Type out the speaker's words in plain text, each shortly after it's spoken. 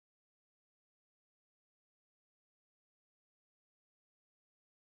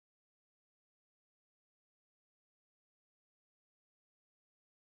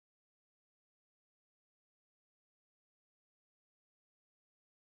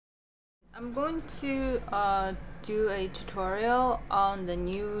I'm going to do a tutorial on the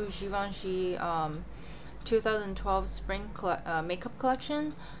new Givenchy 2012 spring makeup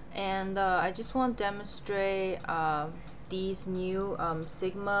collection, and I just want to demonstrate these new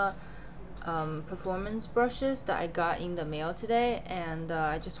Sigma performance brushes that I got in the mail today, and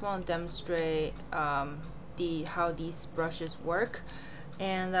I just want to demonstrate how these brushes work.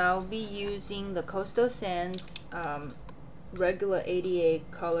 And I'll be using the Coastal Sands regular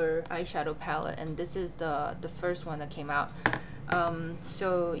 88 color eyeshadow palette, and this is the first one that came out.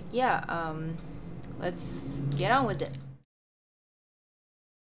 So yeah, let's get on with it.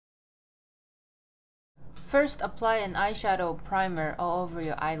 First, apply an eyeshadow primer all over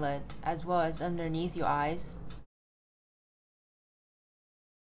your eyelid as well as underneath your eyes.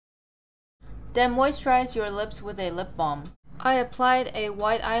 Then moisturize your lips with a lip balm. I applied a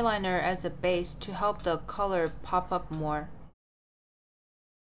white eyeliner as a base to help the color pop up more.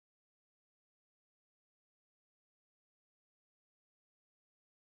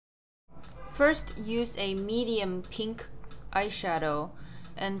 First, use a medium pink eyeshadow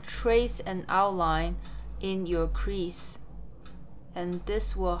and trace an outline in your crease, and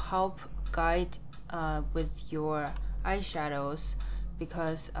this will help guide with your eyeshadows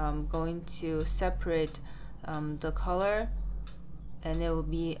because I'm going to separate the color, and it will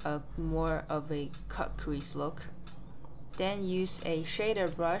be a more of a cut crease look. Then use a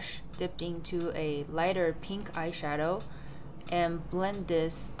shader brush dipped into a lighter pink eyeshadow and blend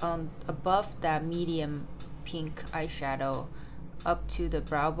this on above that medium pink eyeshadow up to the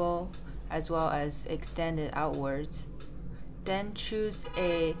brow bone as well as extend it outwards. Then choose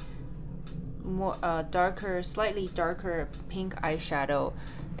a more slightly darker pink eyeshadow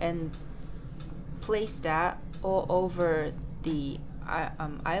and place that all over the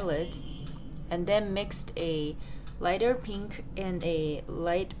eyelid, and then mixed a lighter pink and a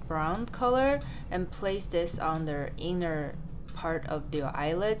light brown color and place this on the inner part of your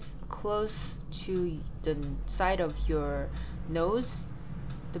eyelids close to the side of your nose,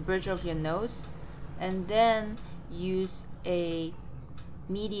 the bridge of your nose, and then use a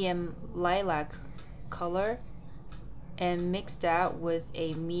medium lilac color and mix that with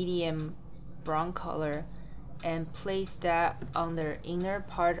a medium brown color and place that on the inner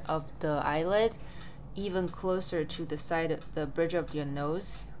part of the eyelid, even closer to the side of the bridge of your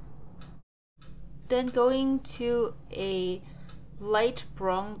nose. Then going to a light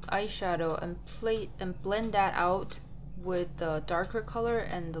brown eyeshadow and blend that out with the darker color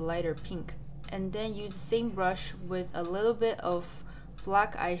and the lighter pink, and then use the same brush with a little bit of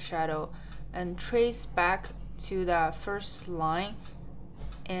black eyeshadow and trace back to that first line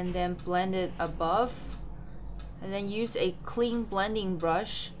and then blend it above, and then use a clean blending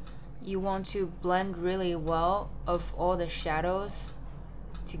brush. You want to blend really well of all the shadows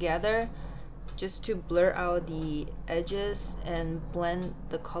together just to blur out the edges and blend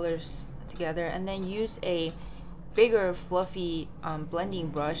the colors together, and then use a bigger fluffy blending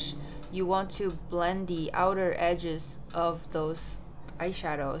brush. You want to blend the outer edges of those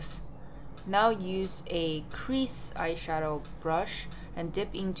eyeshadows. Now use a crease eyeshadow brush and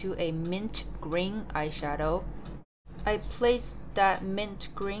dip into a mint green eyeshadow. I placed that mint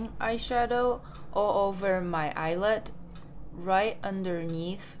green eyeshadow all over my eyelid, right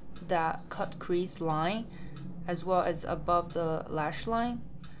underneath that cut crease line as well as above the lash line.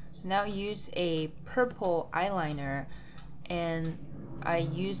 Now use a purple eyeliner, and I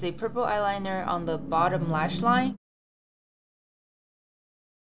use a purple eyeliner on the bottom lash line.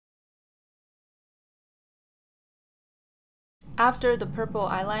 After the purple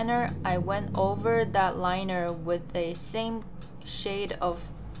eyeliner, I went over that liner with the same shade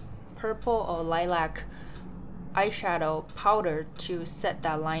of purple or lilac eyeshadow powder to set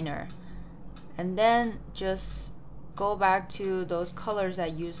that liner, and then just go back to those colors I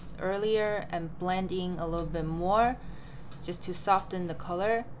used earlier and blend in a little bit more just to soften the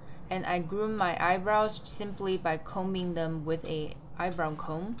color. And I groom my eyebrows simply by combing them with a eyebrow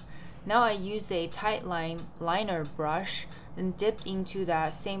comb. Now I use a tight liner brush and dip into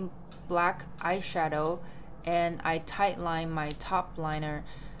that same black eyeshadow, and I tight line my top liner.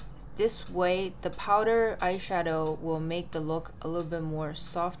 This way the powder eyeshadow will make the look a little bit more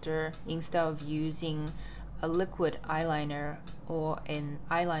softer instead of using a liquid eyeliner or an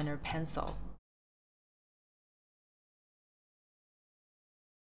eyeliner pencil.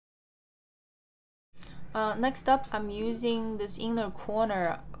 Next up, I'm using this inner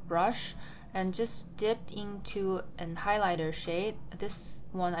corner brush and just dipped into an highlighter shade. This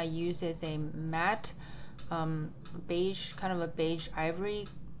one I use as a matte beige, kind of a beige ivory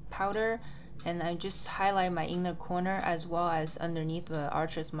powder, and I just highlight my inner corner as well as underneath the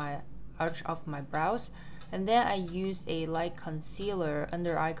arches of my arch of my brows. And then I use a light concealer,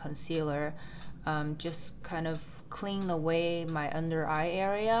 under eye concealer, just kind of clean away my under eye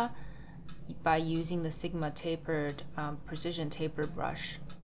area by using the Sigma tapered precision taper brush.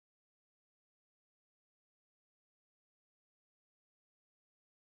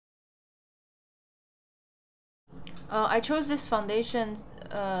 I chose this foundation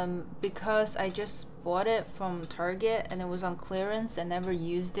because I just bought it from Target and it was on clearance. I never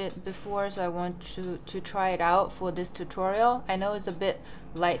used it before, so I want to try it out for this tutorial. I know it's a bit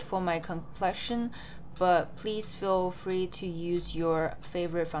light for my complexion, but please feel free to use your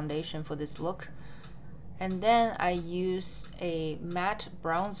favorite foundation for this look. And then I use a matte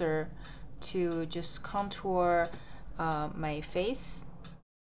bronzer to just contour my face.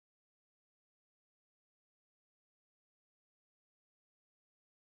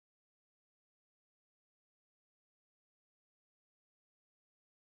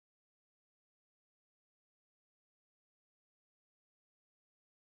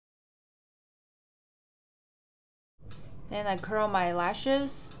 Then I curl my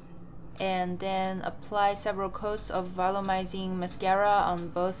lashes and then apply several coats of volumizing mascara on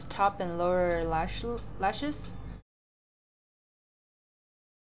both top and lower lashes.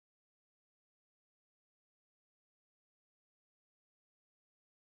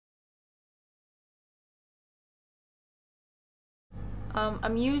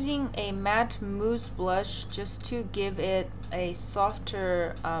 I'm using a matte mousse blush just to give it a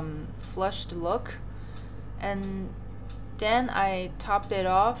softer flushed look, and then I topped it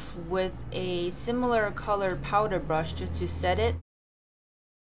off with a similar color powder brush just to set it.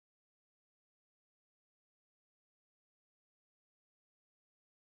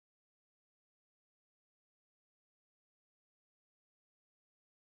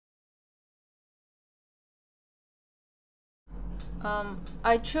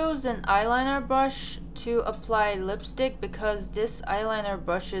 I chose an eyeliner brush to apply lipstick because this eyeliner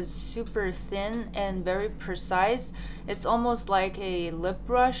brush is super thin and very precise. It's almost like a lip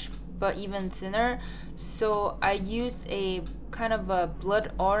brush, but even thinner. So I use a kind of a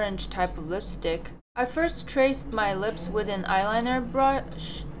blood orange type of lipstick. I first traced my lips with an eyeliner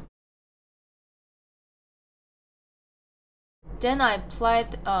brush. Then I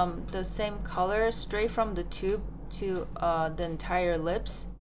applied the same color straight from the tube to the entire lips.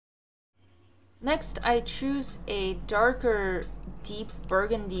 Next, I choose a darker, deep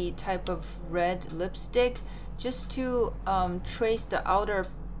burgundy type of red lipstick just to trace the outer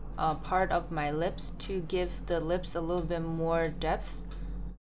part of my lips to give the lips a little bit more depth.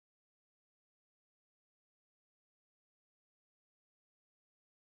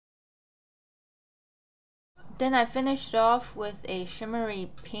 Then I finished off with a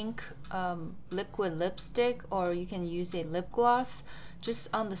shimmery pink liquid lipstick, or you can use a lip gloss just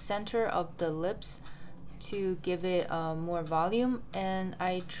on the center of the lips to give it more volume. And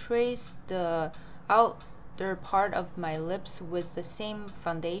I traced the outer part of my lips with the same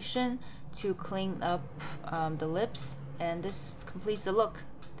foundation to clean up the lips, and this completes the look.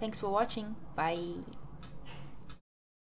 Thanks for watching. Bye.